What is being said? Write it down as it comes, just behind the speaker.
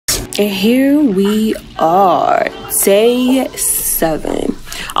And here we are, day 7.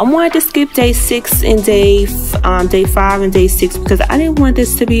 I wanted to skip day 6 and day 5 and day 6 because I didn't want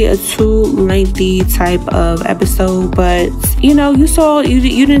this to be a too lengthy type of episode. But you know, you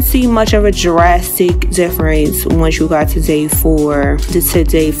didn't see much of a drastic difference once you got to day 4 to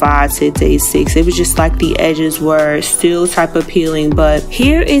day 5 to day 6. It was just like the edges were still type of peeling. But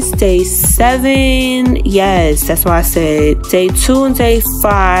here is day 7. Yes, that's why I said day 2 and day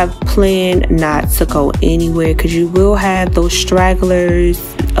 5 plan not to go anywhere because you will have those stragglers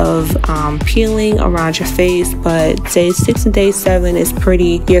of peeling around your face. But day 6 and day 7 is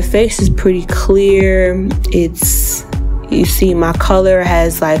pretty, your face is pretty clear. You see my color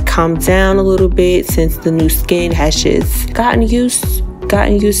has like calmed down a little bit since the new skin has just gotten used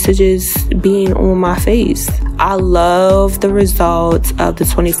to just being on my face. I love the results of the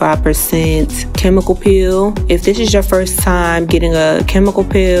 25% chemical peel. If this is your first time getting a chemical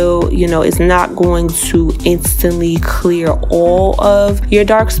peel, you know, it's not going to instantly clear all of your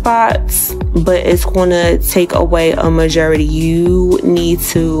dark spots, but it's going to take away a majority. You need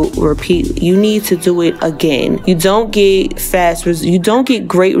to repeat. You need to do it again. You don't get you don't get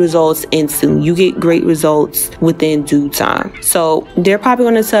great results instantly. You get great results within due time. So they're probably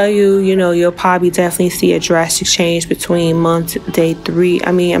going to tell you, you know, you'll probably definitely see a drastic change between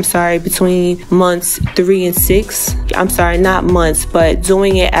between months 3 and 6. I'm sorry, not months, but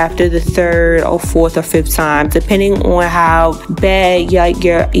doing it after the 3rd or 4th or 5th time, depending on how bad your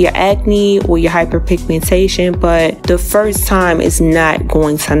acne or your hyperpigmentation. But the first time is not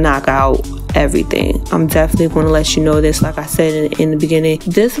going to knock out everything. I'm definitely going to let you know this. Like I said in the beginning,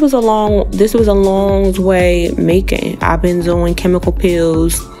 this was a long way making. I've been doing chemical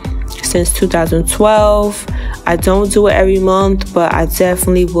peels since 2012. I don't do it every month, but I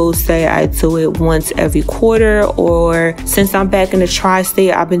definitely will say I do it once every quarter, or since I'm back in the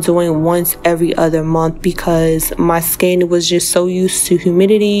tri-state, I've been doing once every other month because my skin was just so used to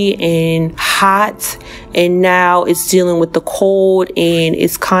humidity and hot, and now it's dealing with the cold, and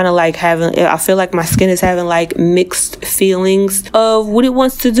it's kind of like I feel like my skin is having like mixed feelings of what it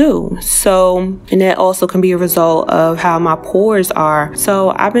wants to do. So, and that also can be a result of how my pores are.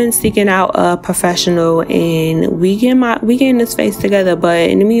 So I've been seeking out a professional, and we getting this face together. But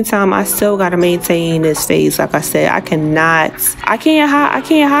in the meantime, I still gotta maintain this face. Like I said, I can't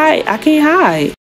hide.